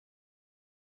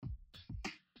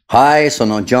Hi,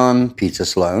 sono John Pizza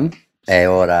Sloan e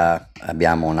ora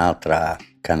abbiamo un'altra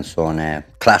canzone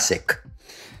classic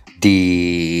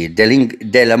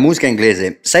della musica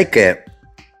inglese. Sai che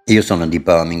io sono di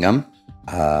Birmingham,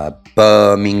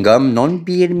 Birmingham, non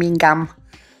Birmingham,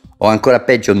 o ancora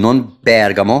peggio non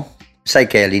Bergamo. Sai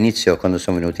che all'inizio quando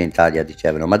sono venuto in Italia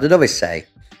dicevano ma da dove sei?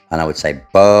 And I would say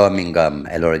Birmingham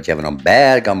e loro dicevano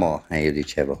Bergamo e io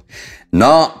dicevo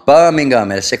no,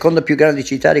 Birmingham è la seconda più grande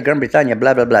città di Gran Bretagna,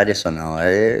 bla bla bla. Adesso no,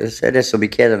 adesso mi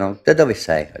chiedono da dove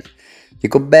sei?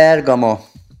 Dico Bergamo.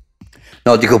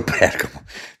 No, dico Bergamo.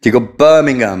 Dico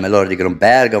Birmingham e loro dicono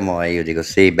Bergamo e io dico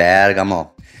sì,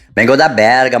 Bergamo. Vengo da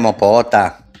Bergamo,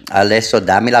 pota. Adesso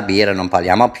dammi la birra, non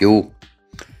parliamo più.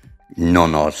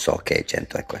 Non so che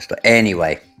accento è questo.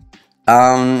 Anyway,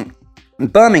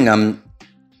 Birmingham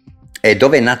è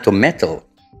dove è nato metal.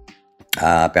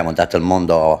 Abbiamo dato al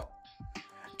mondo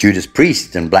Judas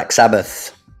Priest and Black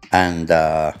Sabbath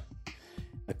and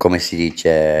come si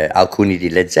dice alcuni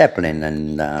di Led Zeppelin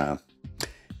and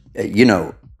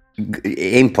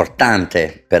è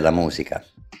importante per la musica.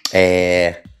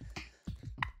 E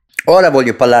ora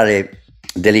voglio parlare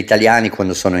degli italiani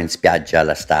quando sono in spiaggia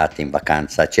all'estate, in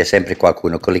vacanza. C'è sempre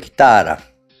qualcuno con la chitarra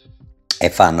e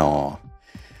fanno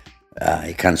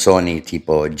i canzoni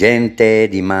tipo Gente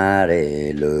di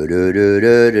mare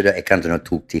e cantano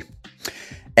tutti.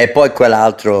 E poi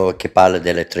quell'altro che parla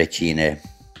delle treccine,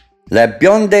 le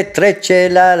bionde trecce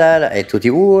e tutti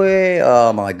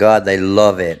oh my god, I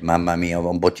love it, mamma mia,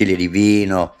 un bottiglie di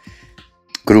vino,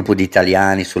 gruppo di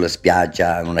italiani sulla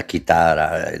spiaggia, una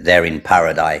chitarra, they're in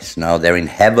paradise, no? They're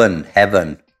in heaven.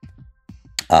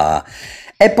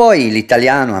 E poi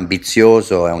l'italiano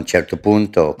ambizioso a un certo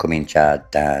punto comincia a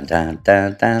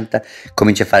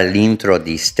fare l'intro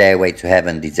di Stairway to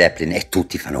Heaven di Zeppelin e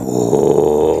tutti fanno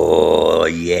oh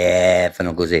yeah,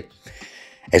 fanno così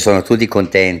e sono tutti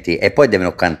contenti e poi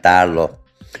devono cantarlo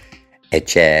e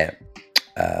c'è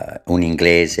un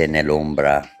inglese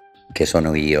nell'ombra che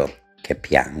sono io che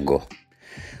piango.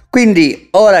 Quindi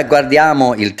ora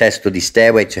guardiamo il testo di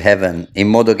Stairway to Heaven in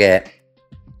modo che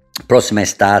prossima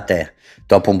estate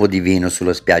dopo un po' di vino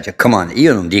sulla spiaggia, come on,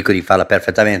 io non dico di farla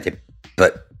perfettamente,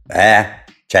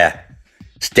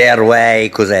 Stairway,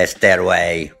 cos'è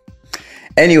Stairway?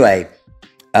 Anyway,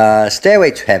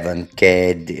 Stairway to Heaven,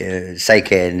 che sai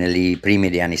che nei primi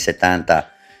degli anni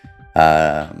 70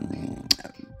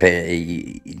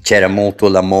 c'era molto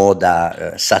la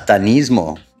moda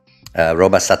satanismo,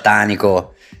 roba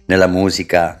satanico nella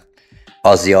musica,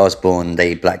 Ozzy Osbourne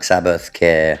dei Black Sabbath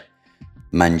che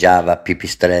mangiava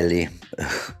pipistrelli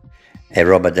e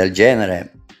roba del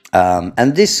genere,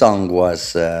 and this song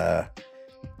was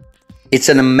it's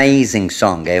an amazing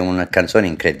song, è una canzone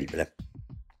incredibile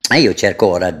e io cerco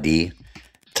ora di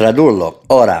tradurlo.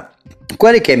 Ora,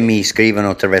 quelli che mi scrivono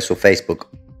attraverso Facebook,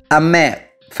 a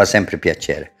me fa sempre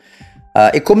piacere,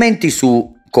 i commenti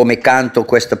su come canto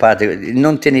questa parte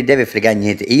non te ne deve fregare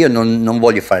niente. Io non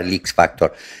voglio fare l'X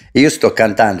Factor, io sto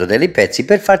cantando dei pezzi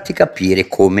per farti capire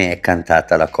come è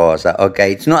cantata la cosa, ok?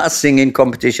 It's not a singing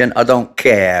competition, I don't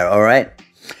care, alright?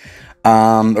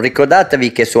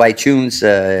 Ricordatevi che su iTunes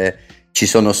ci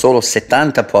sono solo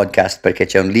 70 podcast perché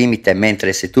c'è un limite,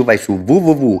 mentre se tu vai su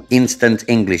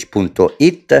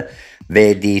www.instantenglish.it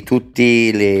vedi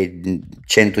tutti le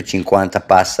 150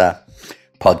 passa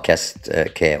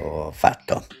podcast che ho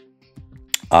fatto.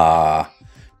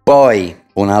 Poi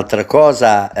un'altra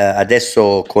cosa,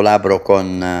 adesso collaboro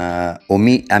con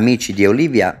amici di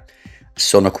Olivia,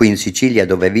 sono qui in Sicilia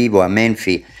dove vivo a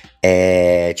Menfi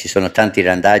e ci sono tanti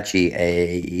randaggi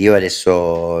e io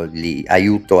adesso li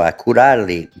aiuto a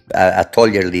curarli, a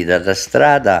toglierli dalla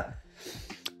strada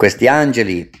questi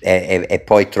angeli e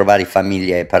poi trovare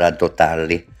famiglie per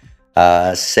adottarli.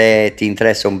 Se ti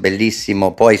interessa un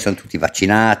bellissimo, poi sono tutti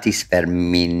vaccinati,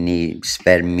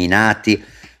 sferminati,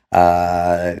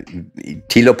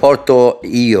 ti lo porto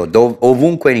io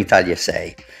ovunque in Italia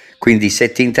sei, quindi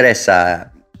se ti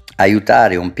interessa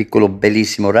aiutare un piccolo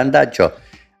bellissimo randaggio,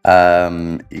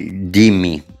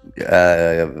 dimmi,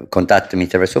 contattami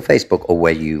attraverso Facebook o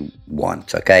where you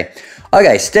want, ok,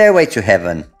 Stairway to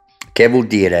Heaven, che vuol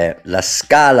dire la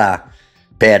scala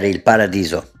per il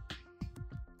paradiso.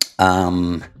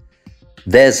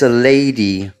 There's a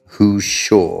lady who's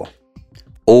sure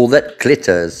all that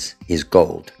glitters is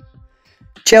gold.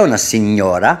 C'è una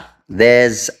signora,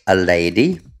 there's a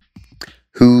lady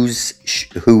who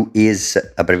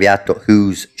is abbreviato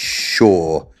who's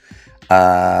sure,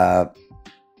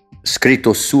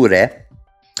 scritto sure,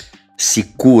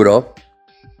 sicuro,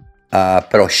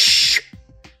 però shh,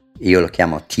 io lo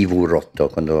chiamo TV rotto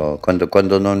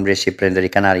quando non riesci a prendere i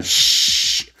canali, shh.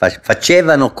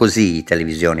 Facevano così i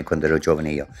televisioni quando ero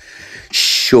giovane io.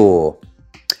 Sure,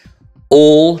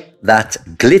 all that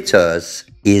glitters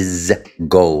is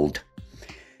gold.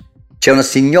 C'è una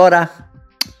signora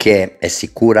che è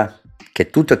sicura che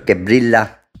tutto che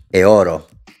brilla è oro.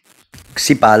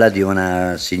 Si parla di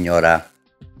una signora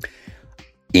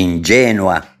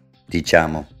ingenua,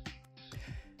 diciamo.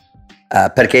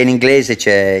 Perché in inglese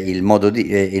c'è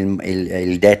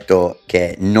il detto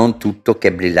che non tutto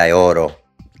che brilla è oro.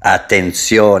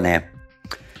 Attenzione,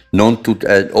 not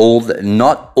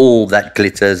all that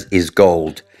glitters is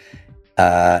gold.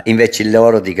 Invece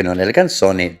loro dicono nelle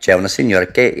canzoni, c'è una signora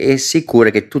che è sicura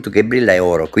che tutto che brilla è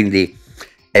oro, quindi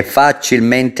è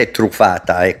facilmente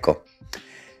truffata, ecco.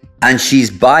 And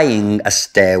she's buying a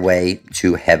stairway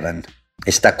to heaven.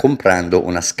 E sta comprando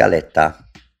una scaletta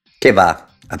che va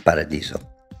al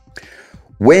paradiso.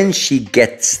 When she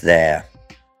gets there,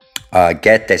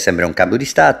 get è sempre un cambio di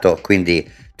stato, quindi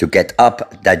to get up,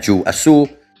 da giù a su,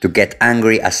 to get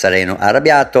angry, a sereno,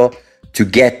 arrabbiato, to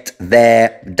get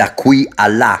there, da qui a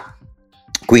là.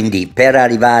 Quindi per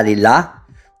arrivare là,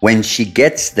 when she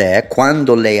gets there,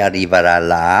 quando lei arriverà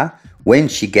là, when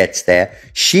she gets there,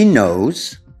 she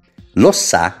knows, lo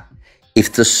sa, if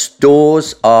the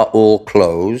stores are all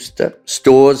closed,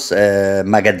 stores,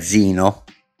 magazzino,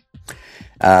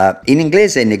 in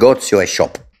inglese negozio è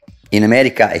shop, in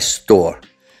America è store,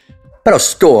 però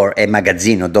store è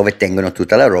magazzino dove tengono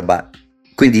tutta la roba,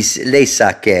 quindi lei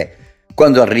sa che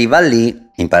quando arriva lì,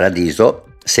 in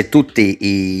paradiso, se tutti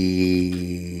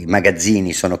i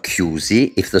magazzini sono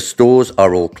chiusi, if the stores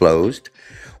are all closed,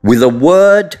 with a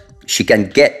word she can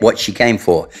get what she came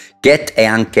for. Get è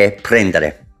anche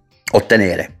prendere,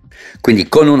 ottenere. Quindi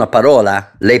con una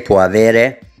parola lei può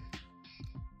avere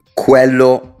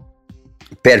quello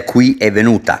per cui è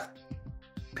venuta.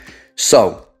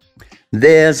 So,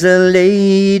 there's a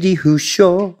lady who's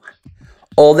sure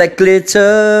all that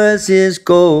glitters is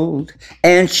gold,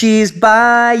 and she's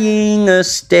buying a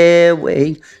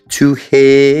stairway to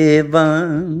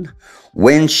heaven.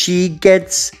 When she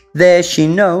gets there, she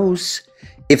knows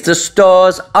if the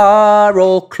stores are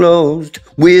all closed,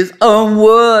 with a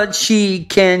word she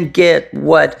can get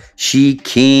what she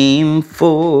came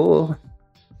for.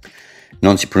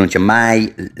 Non si pronuncia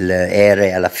mai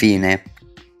l'R alla fine.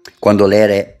 Quando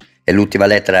l'R è l'ultima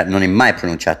lettera non è mai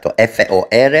pronunciato.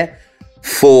 F-O-R,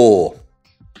 for.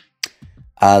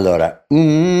 Allora,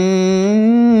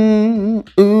 and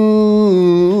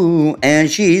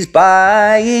she's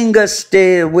buying a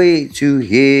stairway to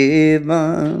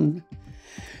heaven.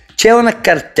 C'è una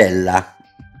cartella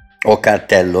o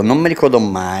cartello, non mi ricordo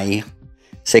mai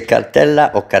se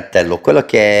cartella o cartello, quello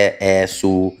che è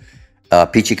su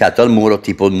appiccicato al muro,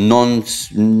 tipo non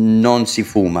si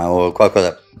fuma o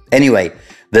qualcosa. Anyway,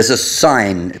 there's a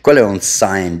sign, quello è un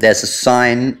sign, there's a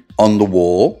sign on the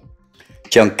wall,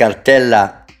 c'è un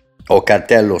cartella o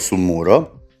cartello sul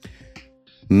muro,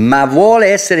 ma vuole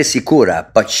essere sicura,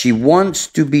 but she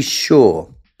wants to be sure.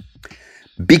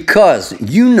 Because,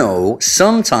 you know,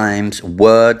 sometimes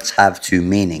words have two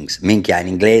meanings. Minchia, in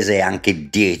inglese anche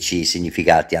 10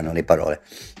 significati hanno le parole.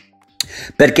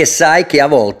 Perché sai che a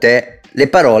volte le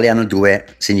parole hanno due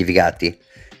significati.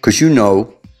 Because you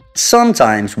know,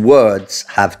 sometimes words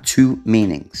have two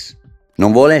meanings.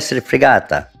 Non vuole essere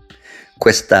fregata.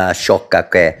 Questa sciocca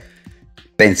che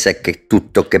pensa che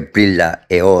tutto che brilla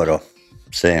è oro.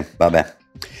 Sì, vabbè.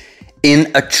 In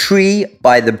a tree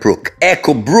by the brook.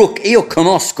 Ecco, brook, io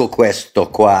conosco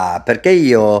questo qua, perché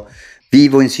io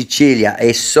vivo in Sicilia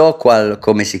e so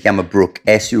come si chiama brook.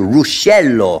 È sul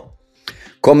ruscello,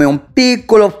 come un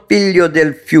piccolo figlio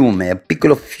del fiume, un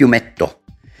piccolo fiumetto.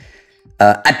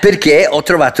 Perché ho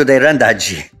trovato dei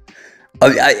randaggi.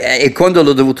 E quando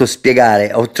l'ho dovuto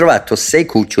spiegare, ho trovato 6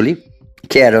 cuccioli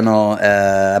che erano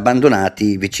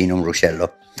abbandonati vicino a un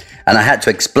ruscello. And I had to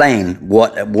explain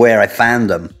where I found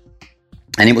them.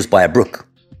 And it was by a brook.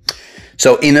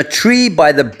 So, in a tree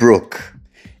by the brook,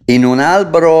 in un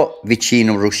albero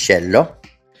vicino a un ruscello,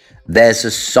 there's a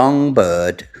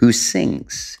songbird who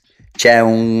sings. C'è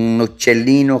un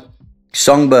uccellino,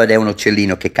 songbird è un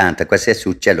uccellino che canta, qualsiasi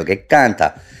uccello che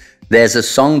canta. There's a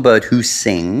songbird who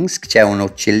sings, c'è un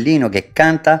uccellino che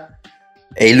canta,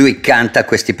 e lui canta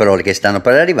queste parole che stanno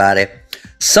per arrivare.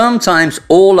 Sometimes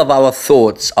all of our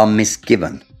thoughts are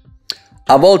misgiven.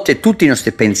 A volte tutti i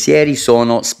nostri pensieri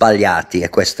sono sbagliati, è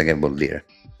questo che vuol dire.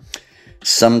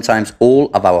 Sometimes all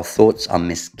of our thoughts are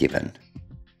misgiven.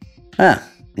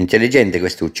 Intelligente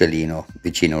questo uccellino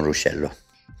vicino a un ruscello.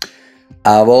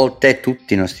 A volte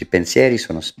tutti i nostri pensieri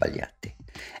sono sbagliati.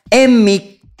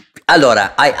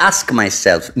 Allora, I ask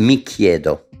myself, mi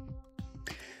chiedo.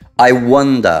 I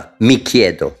wonder, mi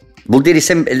chiedo. vuol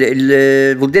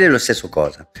dire lo stesso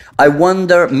cosa. I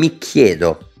wonder, mi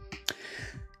chiedo.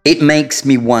 It makes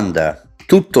me wonder.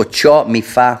 Tutto ciò mi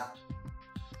fa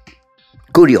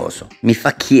curioso, mi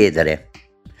fa chiedere.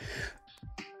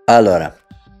 Allora,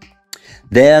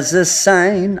 there's a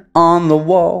sign on the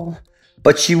wall,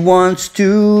 but she wants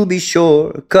to be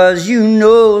sure, 'cause you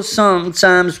know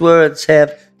sometimes words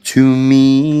have two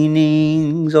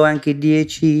meanings, o anche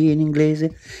 10 in inglese.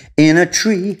 In a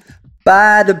tree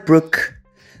by the brook,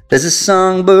 there's a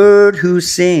songbird who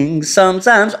sings.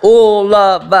 Sometimes all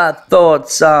of our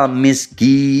thoughts are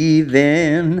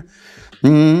misgiven.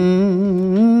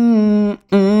 And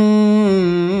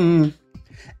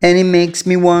it makes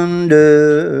me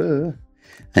wonder.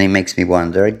 And it makes me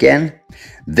wonder again.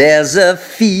 There's a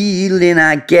feeling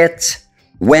I get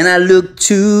when I look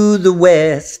to the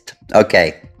west.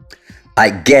 Ok,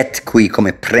 I get qui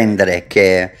come prendere,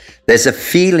 che there's a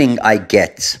feeling I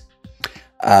get.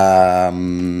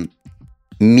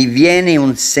 Mi viene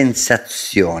una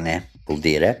sensazione, vuol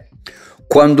dire,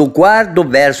 quando guardo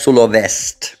verso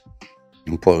l'ovest,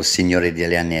 un po' il Signore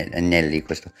degli Anelli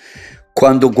questo,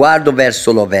 quando guardo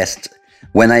verso l'ovest,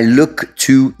 when I look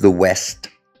to the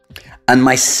west, and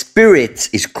my spirit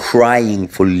is crying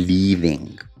for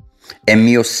leaving, e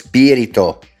mio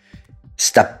spirito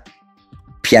sta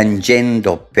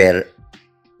piangendo per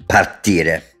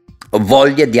partire, ho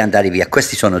voglia di andare via.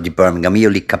 Questi sono di Birmingham, io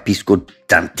li capisco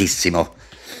tantissimo.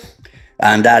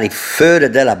 Andare fuori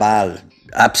dalla Ball,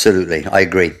 absolutely, I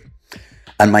agree.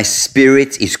 And my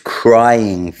spirit is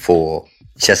crying for,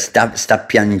 cioè sta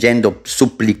piangendo,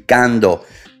 supplicando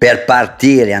per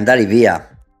partire, andare via.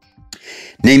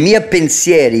 Nei miei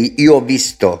pensieri io ho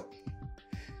visto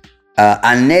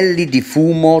anelli di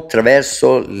fumo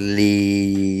attraverso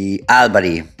gli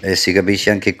alberi, e si capisce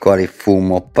anche quale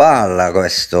fumo parla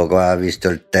questo, qua ha visto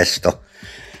il testo.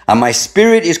 And my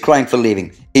spirit is crying for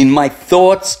leaving. In my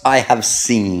thoughts I have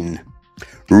seen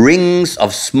rings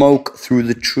of smoke through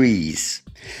the trees,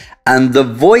 and the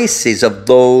voices of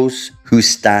those who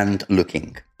stand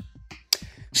looking.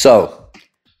 So,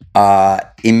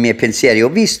 in miei pensieri ho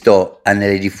visto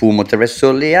anelli di fumo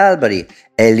attraverso gli alberi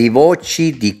e le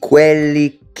voci di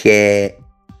quelli che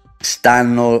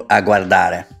stanno a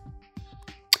guardare.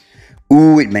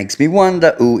 It makes me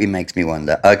wonder. It makes me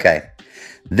wonder. Okay.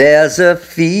 There's a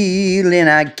feeling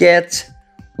I get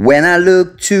when I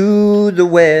look to the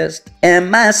west, and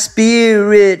my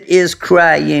spirit is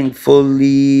crying for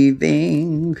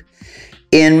leaving.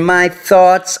 In my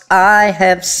thoughts I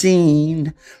have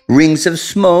seen rings of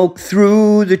smoke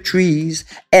through the trees,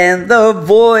 and the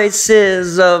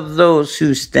voices of those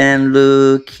who stand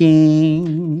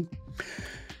looking.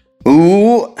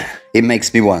 It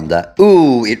makes me wonder.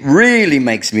 It really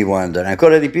makes me wonder,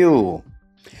 ancora di più.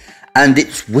 And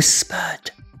it's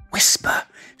whispered, whisper,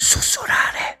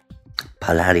 sussurrare,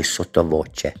 parlare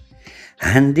sottovoce.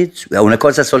 And it's una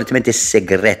cosa solitamente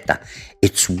segreta.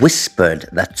 It's whispered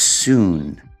that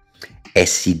soon, e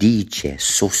si dice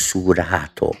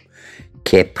sussurrato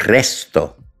che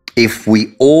presto, if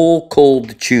we all call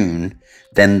the tune,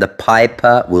 then the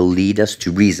piper will lead us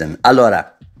to reason.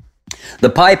 Allora, the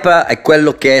piper è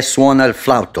quello che suona il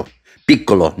flauto,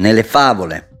 piccolo, nelle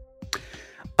favole.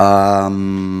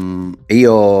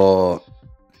 Io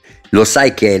lo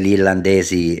sai che gli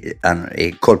irlandesi,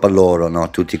 è colpa loro,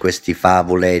 no? Tutti questi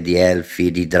favole di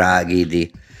elfi, di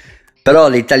draghi,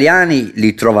 però gli italiani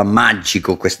li trova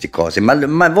magico queste cose,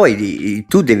 ma voi,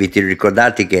 tu devi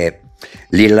ricordarti che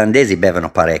gli irlandesi bevono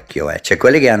parecchio, cioè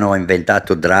quelli che hanno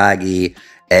inventato draghi,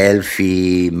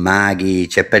 elfi, maghi,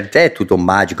 cioè per te è tutto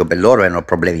magico, per loro erano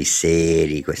problemi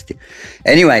seri questi.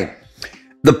 Anyway,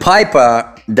 the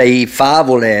piper dei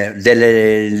favole,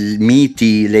 delle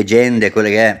miti, leggende, quelle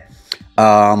che è,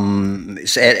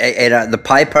 the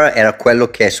piper era quello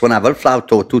che suonava il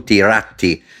flauto, tutti i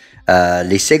ratti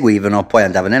li seguivano, poi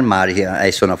andava nel mare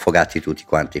e sono affogati tutti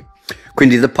quanti.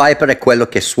 Quindi the piper è quello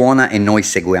che suona e noi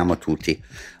seguiamo tutti.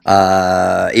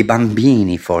 I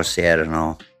bambini forse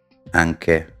erano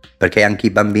anche, perché anche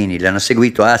i bambini li hanno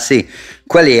seguito. Ah sì,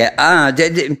 quelli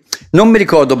non mi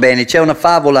ricordo bene, c'è una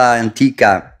favola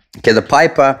antica che the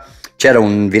piper, c'era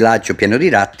un villaggio pieno di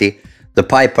ratti, the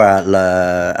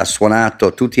piper ha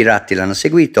suonato, tutti i ratti l'hanno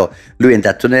seguito, lui è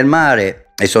andato nel mare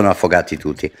e sono affogati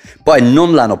tutti. Poi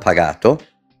non l'hanno pagato,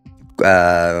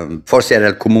 forse era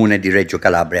il comune di Reggio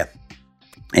Calabria,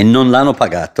 e non l'hanno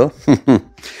pagato.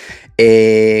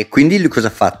 E quindi lui cosa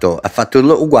ha fatto? Ha fatto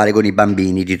uguale con i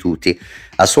bambini di tutti,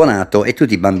 ha suonato e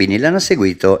tutti i bambini l'hanno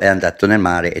seguito, è andato nel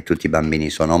mare e tutti i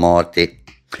bambini sono morti.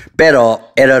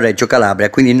 Però era Reggio Calabria,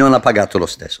 quindi non ha pagato lo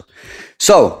stesso.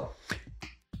 So,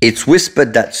 It's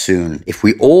whispered that soon, if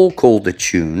we all call the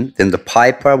tune, then the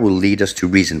piper will lead us to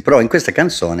reason. Però in questa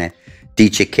canzone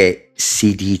dice che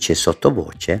si dice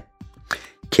sottovoce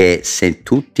che se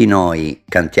tutti noi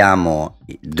cantiamo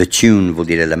the tune, vuol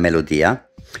dire la melodia,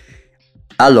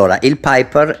 allora il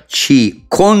piper ci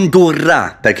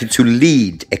condurrà, perché to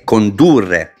lead è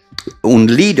condurre, un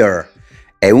leader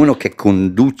è uno che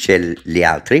conduce gli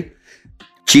altri,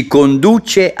 ci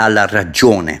conduce alla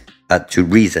ragione, to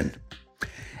reason.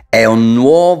 È un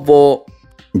nuovo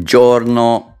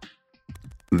giorno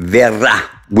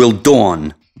verrà, will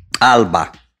dawn, alba.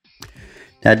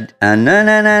 And a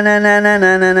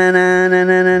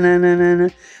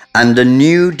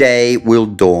new day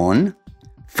will dawn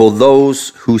for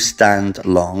those who stand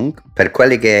long, per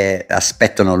quelli che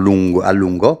aspettano a lungo.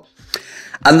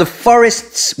 And the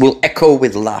forests will echo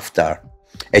with laughter,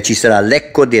 e ci sarà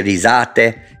l'eco di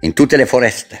risate in tutte le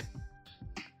foreste.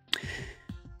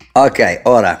 Ok,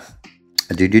 ora.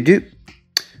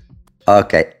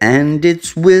 Ok, and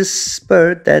it's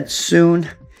whispered that soon,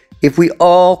 if we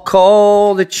all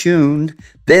call the tune,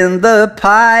 then the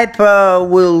piper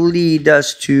will lead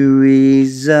us to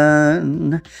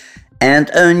reason, and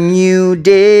a new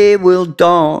day will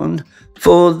dawn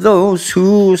for those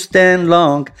who stand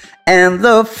long, and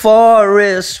the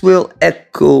forest will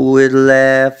echo with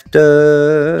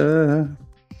laughter.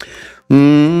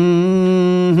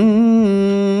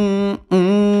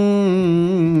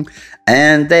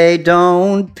 And they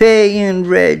don't pay in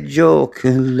Reggio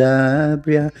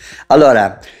Calabria.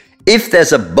 Allora, if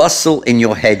there's a bustle in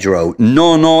your hedgerow,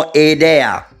 non ho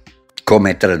idea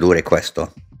come tradurre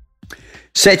questo.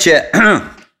 Se c'è,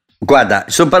 guarda,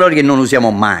 sono parole che non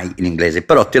usiamo mai in inglese,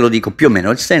 però te lo dico più o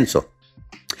meno il senso.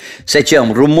 Se c'è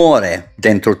un rumore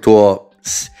dentro il tuo,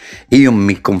 io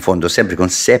mi confondo sempre con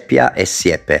seppia e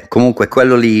siepe, comunque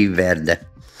quello lì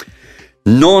verde.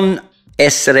 Non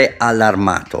essere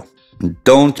allarmato.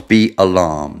 Don't be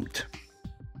alarmed.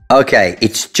 Ok,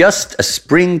 it's just a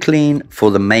spring clean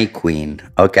for the May Queen.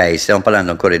 Ok, stiamo parlando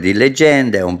ancora di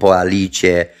leggende, un po'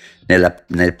 Alice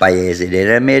nel paese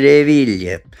delle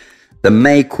meraviglie. The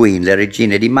May Queen, le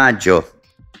regine di maggio.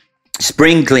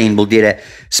 Spring clean vuol dire,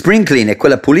 spring clean è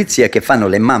quella pulizia che fanno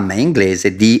le mamme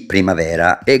inglesi di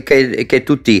primavera e che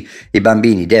tutti i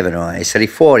bambini devono essere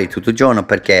fuori tutto il giorno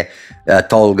perché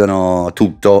tolgono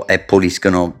tutto e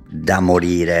puliscono da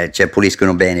morire, cioè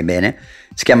puliscono bene.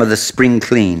 Si chiama the spring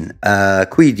clean.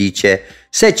 Qui dice,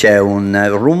 se c'è un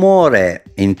rumore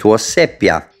in tua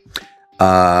seppia,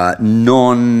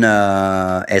 non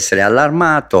essere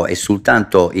allarmato, è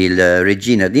soltanto il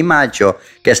regina di maggio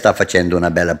che sta facendo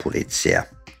una bella pulizia.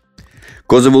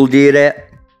 Cosa vuol dire?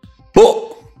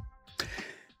 Boh!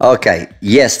 Ok,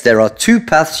 yes, there are two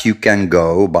paths you can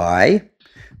go by.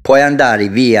 Puoi andare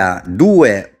via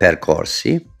 2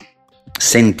 percorsi,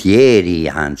 sentieri,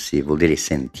 anzi vuol dire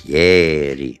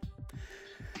sentieri.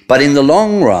 But in the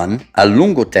long run, a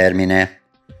lungo termine,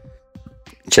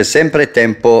 c'è sempre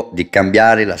tempo di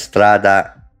cambiare la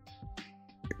strada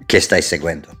che stai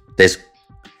seguendo. There's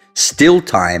still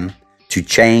time to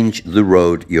change the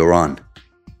road you're on.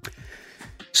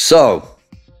 So,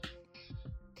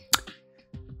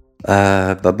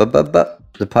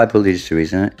 the piper leads to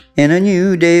reason. In a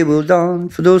new day will dawn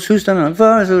for those who stand on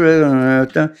fire.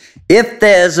 If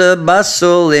there's a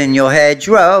bustle in your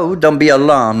hedgerow, don't be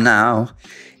alarmed now.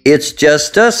 It's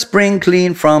just a spring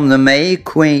clean from the May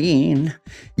Queen.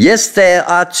 Yes, there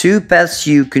are 2 paths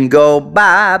you can go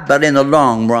by, but in the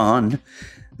long run,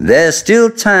 there's still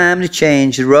time to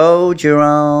change the road you're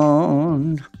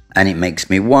on. And it makes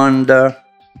me wonder,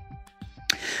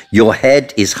 your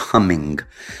head is humming.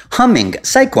 Humming,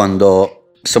 sai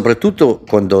quando, soprattutto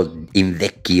quando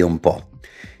invecchi un po',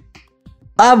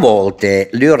 a volte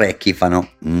le orecchie fanno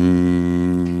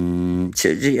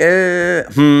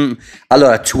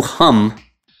allora to hum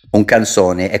un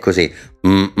canzone è così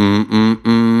and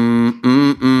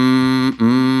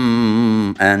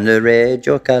the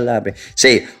Reggio Calabria.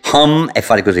 Sì, hum è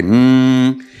fare così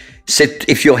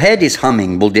if your head is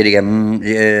humming vuol dire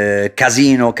che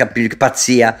casino,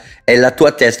 pazzia, e la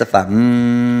tua testa fa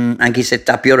anche se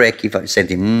tappi gli orecchi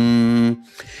senti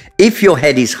if your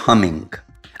head is humming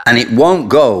and it won't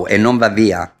go e non va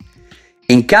via,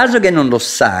 in caso che non lo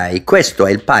sai, questo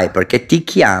è il piper che ti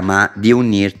chiama di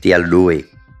unirti a lui.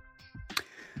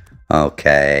 Ok,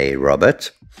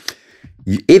 Robert.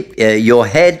 If your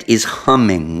head is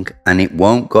humming and it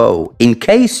won't go, in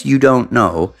case you don't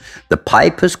know, the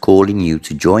piper's calling you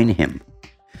to join him.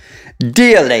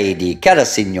 Dear lady, cara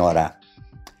signora,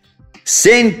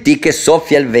 senti che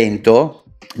soffia il vento?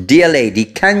 Dear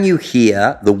lady, can you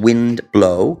hear the wind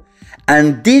blow?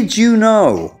 And did you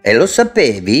know, e lo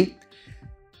sapevi,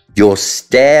 Your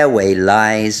stairway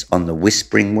lies on the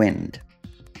whispering wind.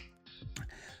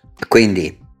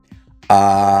 Quindi,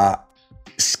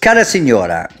 cara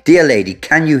signora, dear lady,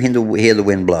 can you hear the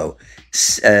wind blow?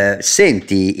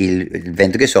 Senti il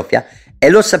vento che soffia, e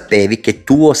lo sapevi che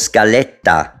tua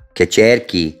scaletta che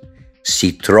cerchi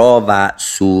si trova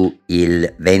su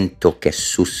il vento che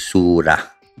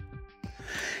sussurra.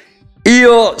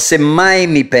 Io, se mai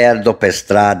mi perdo per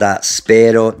strada,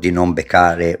 spero di non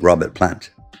beccare Robert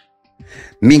Plant.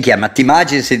 Minchia, ma ti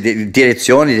immagini se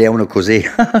direzioni di uno così?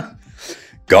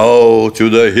 Go to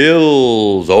the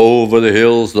hills, over the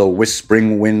hills, the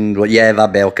whispering wind. Yeah,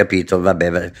 vabbè, ho capito,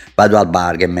 vabbè, vado al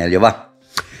bar che è meglio, va.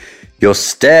 Your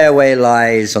stairway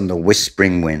lies on the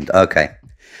whispering wind. Ok.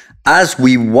 As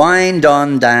we wind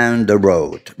on down the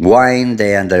road, wind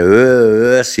e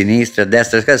andare sinistra,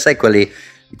 destra, sai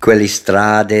quelli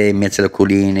strade in mezzo alle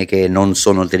colline che non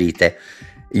sono dritte.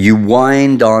 You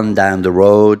wind on down the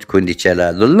road, quindi c'è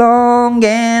the long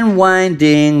and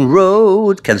winding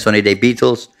road, canzone dei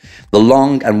Beatles, the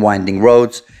long and winding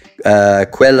roads,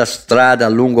 quella strada a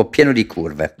lungo pieno di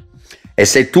curve. E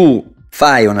se tu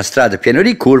fai una strada piena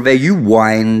di curve, you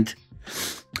wind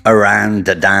around,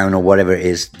 down, or whatever it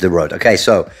is, the road. Ok,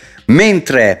 so,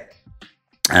 mentre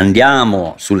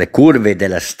andiamo sulle curve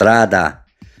della strada,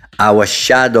 our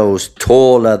shadows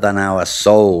taller than our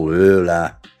soul,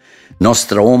 la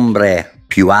nostre ombre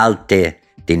più alte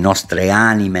di nostre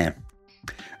anime.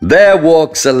 There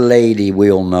walks a lady we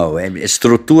all know.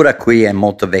 Struttura qui è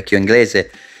molto vecchio inglese.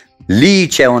 Lì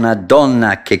c'è una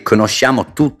donna che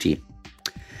conosciamo tutti,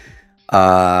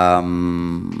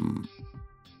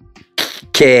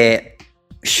 che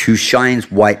who shines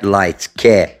white light,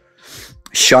 che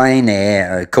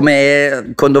shine è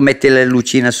come quando metti le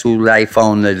lucine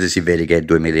sull'iPhone, si vede che è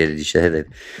 2017.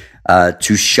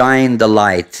 To shine the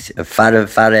light,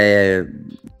 fare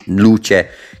luce,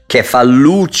 che fa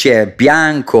luce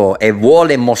bianco e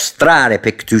vuole mostrare,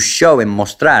 perché to show è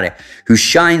mostrare, who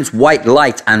shines white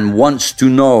light and wants to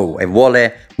know, e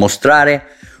vuole mostrare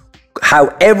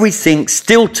how everything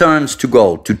still turns to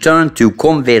gold, to turn, to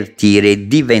convertire,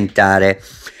 diventare,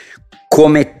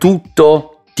 come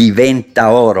tutto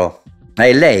diventa oro.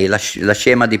 È lei la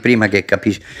scema di prima che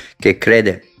capisce, che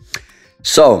crede.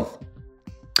 So,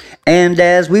 and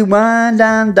as we wind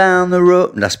on down the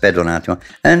road, aspetta un attimo,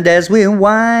 and as we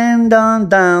wind on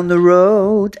down the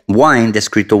road, wind è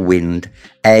scritto wind,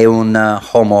 è un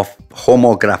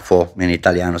homografo in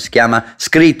italiano, si chiama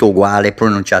scritto uguale,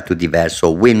 pronunciato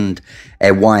diverso, wind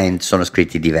e wind sono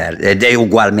scritti diversi, ed è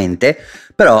ugualmente,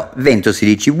 però vento si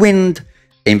dice wind,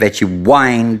 e invece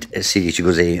wind si dice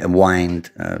così,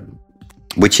 wind,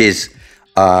 which is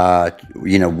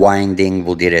winding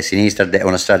vuol dire sinistra,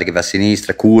 una strada che va a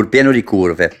sinistra, pieno di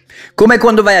curve, come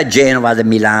quando vai a Genova da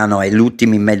Milano e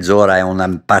l'ultima mezz'ora è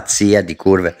una pazzia di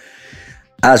curve.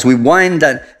 As we wind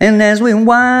on, and as we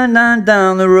wind on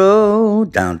down the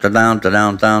road, down,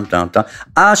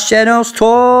 our shadows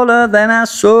taller than our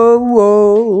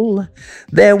soul,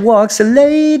 there walks a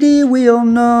lady we all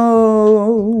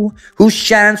know, who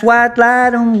shines white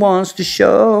light and wants to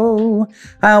show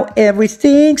how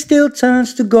everything still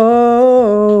turns to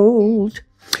gold.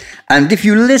 And if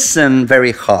you listen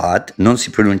very hard, non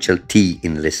si pronuncia il T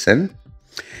in listen,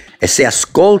 e se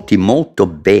ascolti molto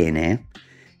bene,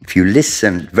 if you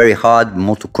listen very hard,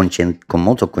 con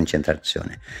molta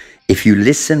concentrazione, if you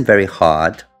listen very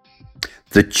hard,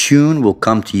 the tune will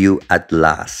come to you at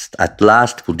last. At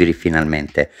last vuol dire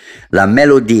finalmente. La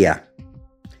melodia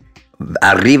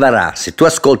arriverà. Se tu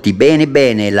ascolti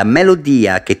bene, la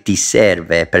melodia che ti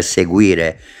serve per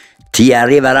seguire ti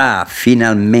arriverà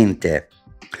finalmente.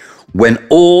 When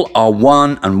all are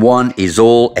one and one is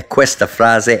all, e questa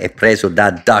frase è presa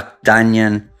da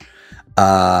D'Artagnan,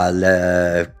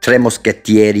 tre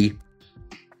moschettieri,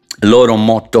 loro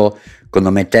motto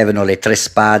quando mettevano le tre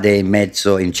spade in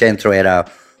mezzo, in centro era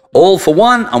all for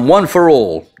one and one for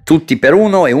all, tutti per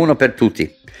uno e uno per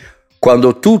tutti.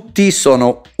 Quando tutti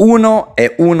sono uno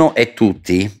è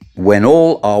tutti, when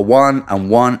all are one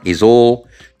and one is all,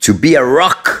 to be a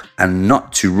rock and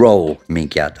not to roll,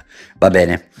 minchiata, va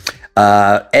bene.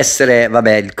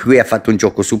 Qui ha fatto un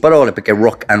gioco su parole, perché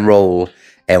rock and roll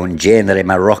è un genere,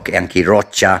 ma rock è anche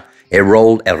roccia e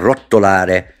roll è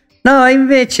rotolare. No,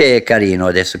 invece è carino,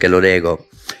 adesso che lo leggo,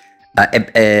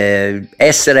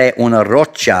 essere una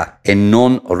roccia e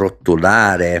non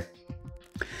rotolare.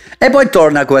 E poi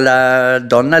torna quella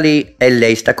donna lì e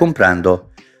lei sta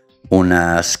comprando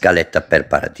una scaletta per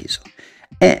paradiso.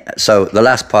 So the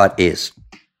last part is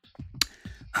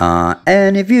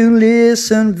and if you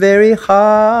listen very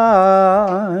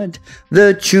hard,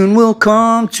 the tune will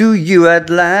come to you at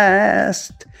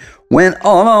last. When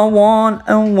all I want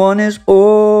and one is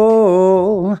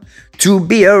all, to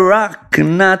be a rock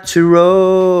not to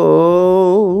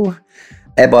roll.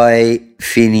 E poi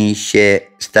finisce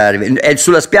e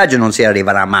sulla spiaggia non si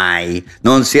arriverà mai,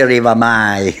 non si arriva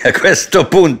mai. A questo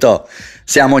punto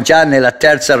siamo già nella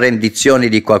terza rendizione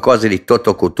di qualcosa di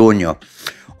Toto Cutugno,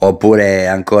 oppure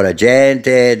ancora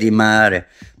Gente di mare,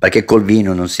 perché col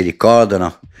vino non si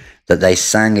ricordano that they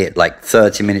sang it like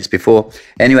 30 minutes before.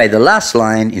 Anyway, the last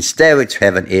line in Stairway to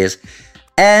Heaven is,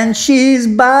 and she's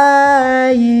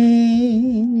buying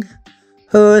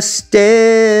her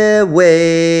stairway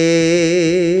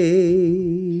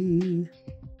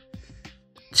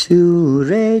to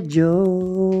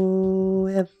Reggio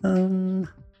Heaven.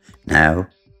 Now,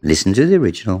 listen to the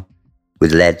original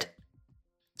with Led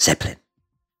Zeppelin.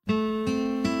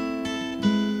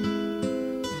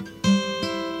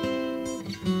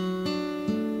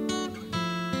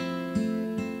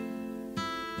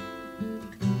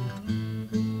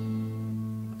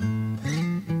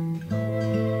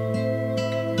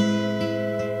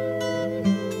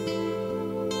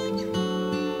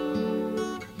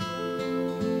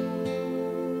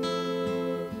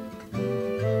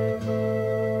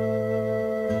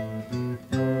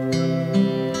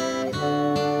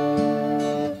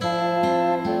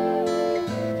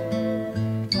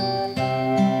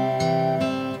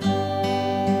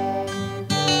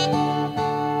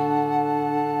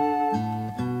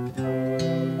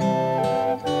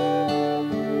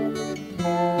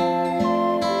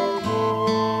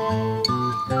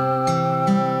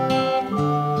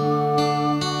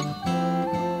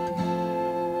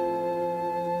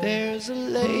 There's a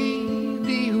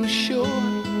lady who's sure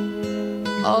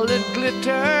all that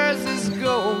glitters is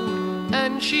gold,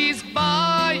 and she's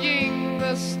buying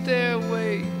a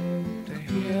stairway to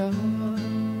heaven.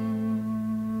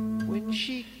 When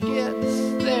she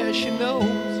gets there, she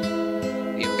knows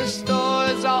if the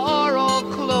stores are all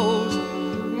closed,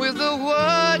 with a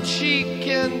word she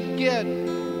can get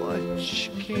what she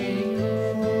came for.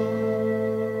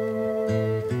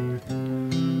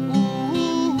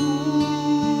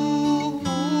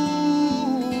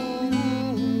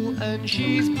 And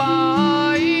she's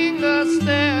buying a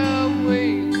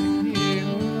stairway to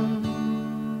heaven.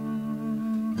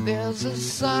 There's a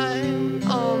sign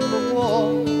on the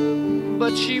wall,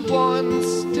 but she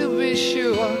wants to be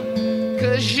sure,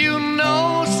 'cause you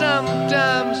know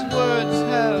sometimes words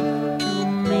have two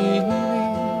meanings.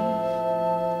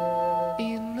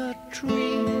 In a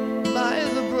tree by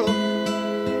the brook,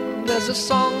 there's a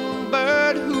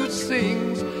songbird who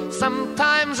sings.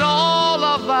 Sometimes all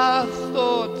of our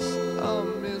thoughts are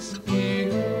misgiven.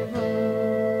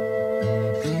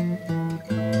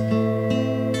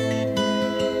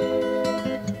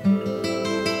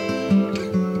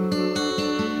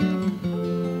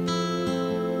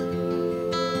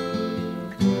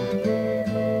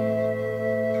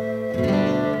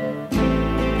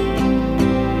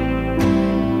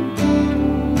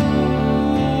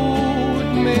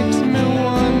 It makes me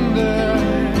wonder.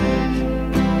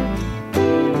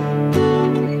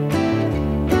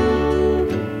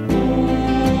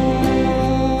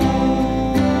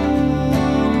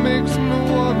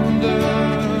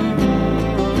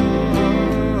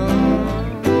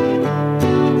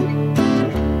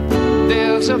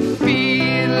 There's a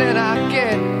feeling I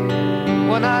get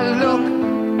when I look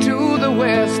to the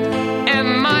west,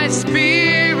 and my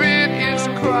spirit is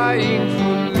crying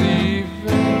for leaving.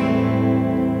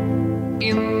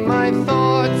 In my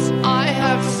thoughts I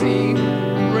have seen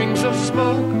rings of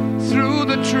smoke through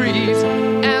the trees,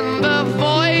 and the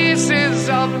voices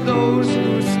of those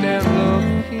who stand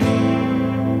looking.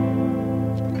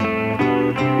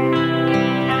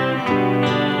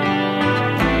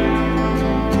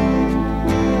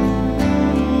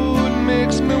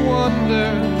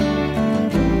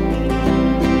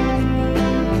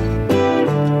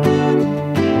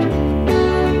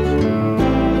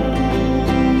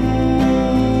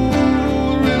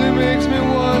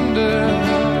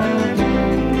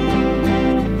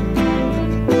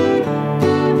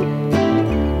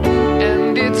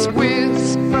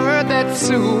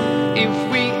 Soon, if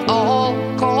we all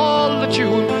call the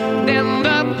tune, then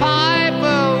the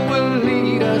piper will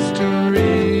lead us to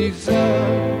reason,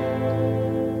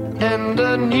 and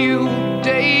a new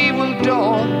day will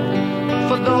dawn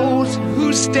for those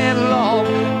who stand long,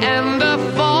 and the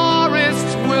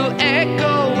forests will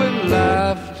echo with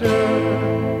laughter.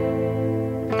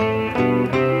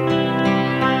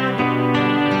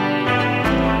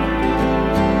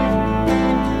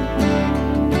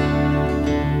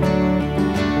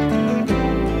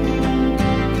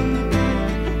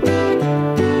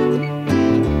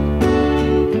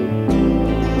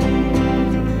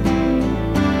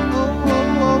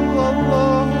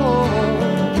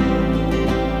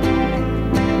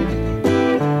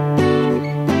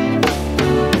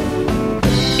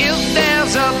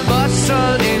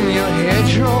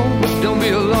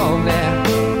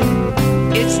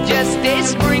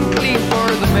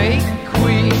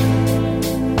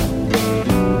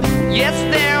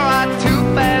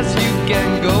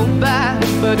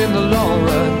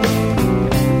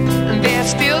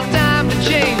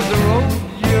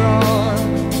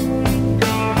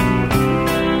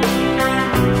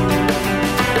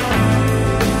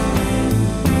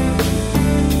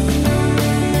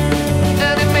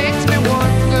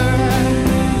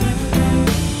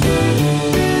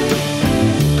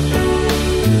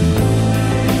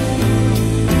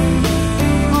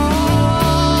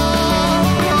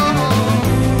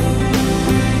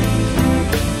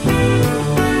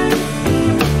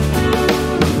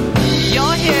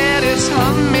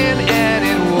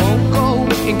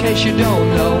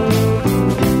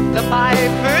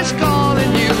 is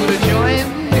calling you to join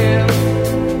him.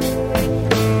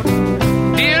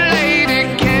 Dear lady,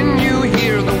 can you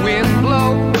hear the wind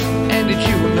blow? And did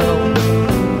you know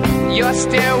your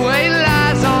stairway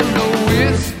lies on the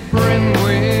whispering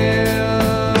wind?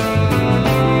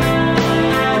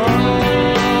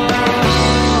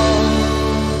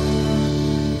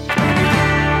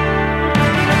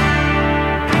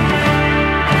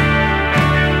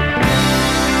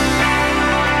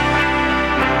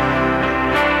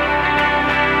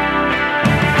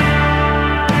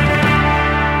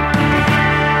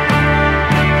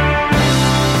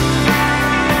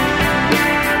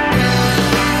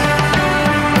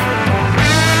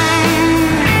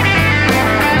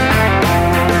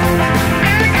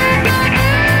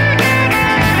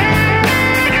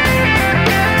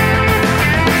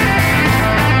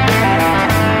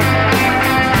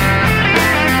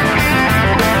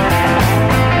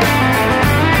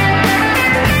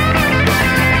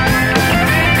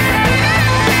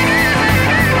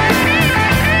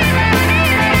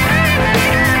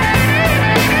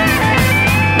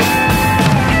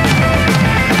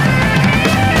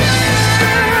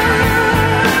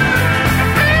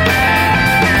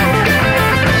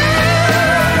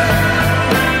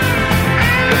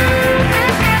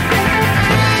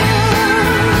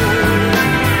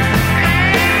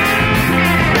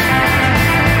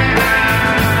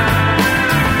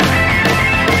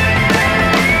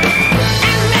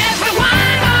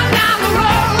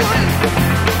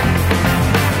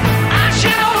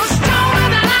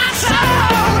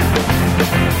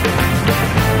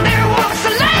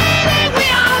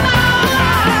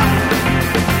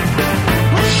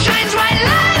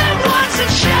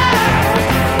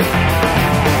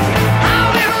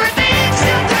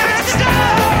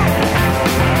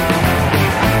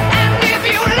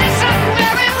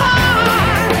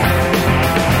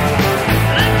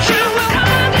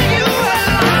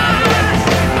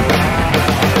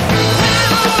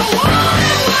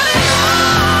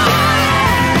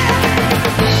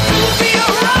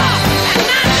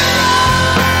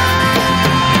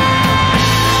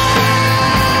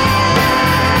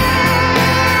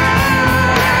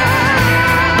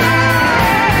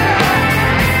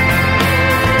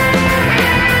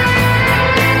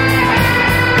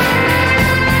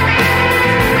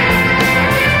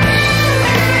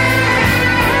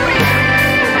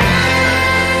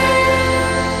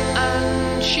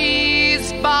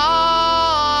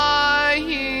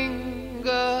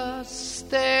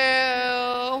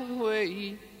 Stairway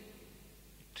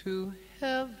to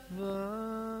heaven.